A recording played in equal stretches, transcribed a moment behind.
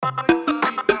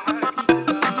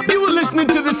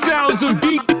the sounds of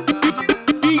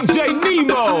DJ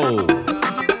Nemo.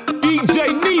 DJ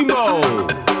Nemo.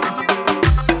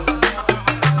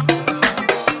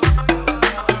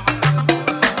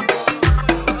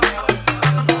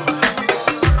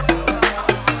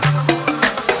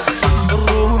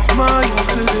 الروح ما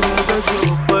ياخذها بس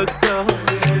وقتها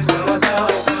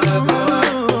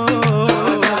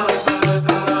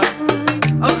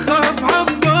اخاف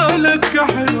عبالك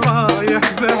كحل رايح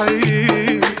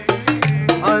بعيد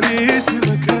اني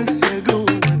اسمك هسه قوم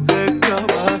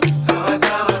اتذكره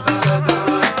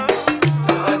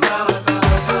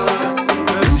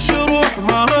امشي روح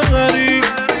ماري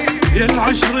يا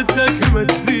العشرتك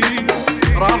مدفي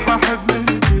راح احب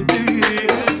من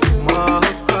جديد ما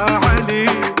ابقى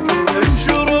عليك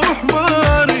امشي روح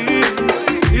ماري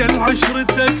يا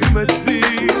العشرتك مدفي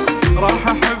راح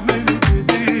احب من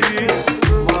جديد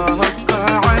ما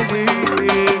ابقى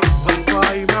عليك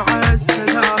باي مع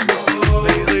السلامة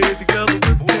لا يريد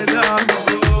قلبي بكلامه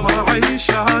ما عيش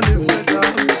انا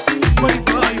بندامة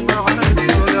باي مع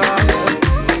السلامة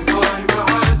باي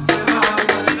مع السلامة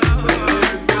لا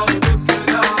يريد قلبي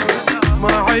بكلامه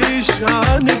ما عيش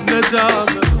انا بندامة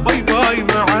باي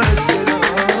مع السلامة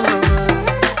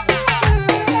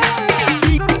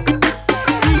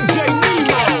DJ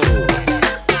Nemo.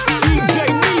 DJ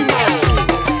Nemo.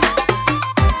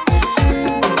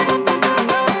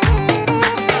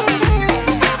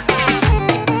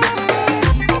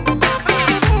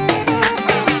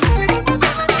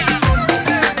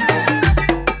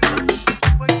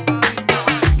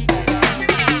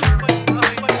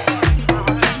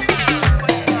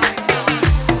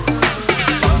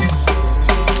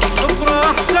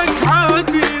 براحتك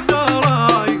عادي اذا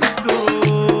رايد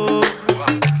تروح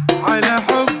على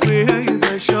حبي هي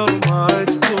بشر ما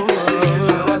اجبره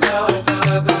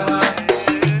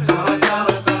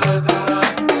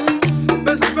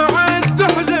بس بعد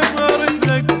تحلم ارد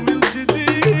لك من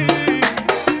جديد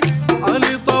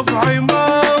علي طبعي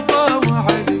ما ضاوع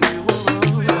علي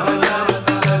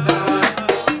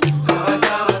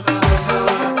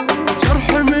جرح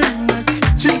منك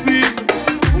جبين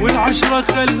والعشرة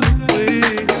خلي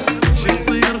تطير شي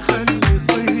يصير خلي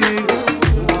يصير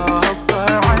ما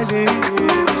ابقى عليك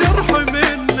جرح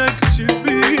منك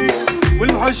جبين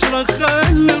والعشرة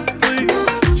خلي تطير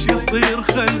شي يصير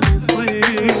خلي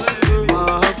يصير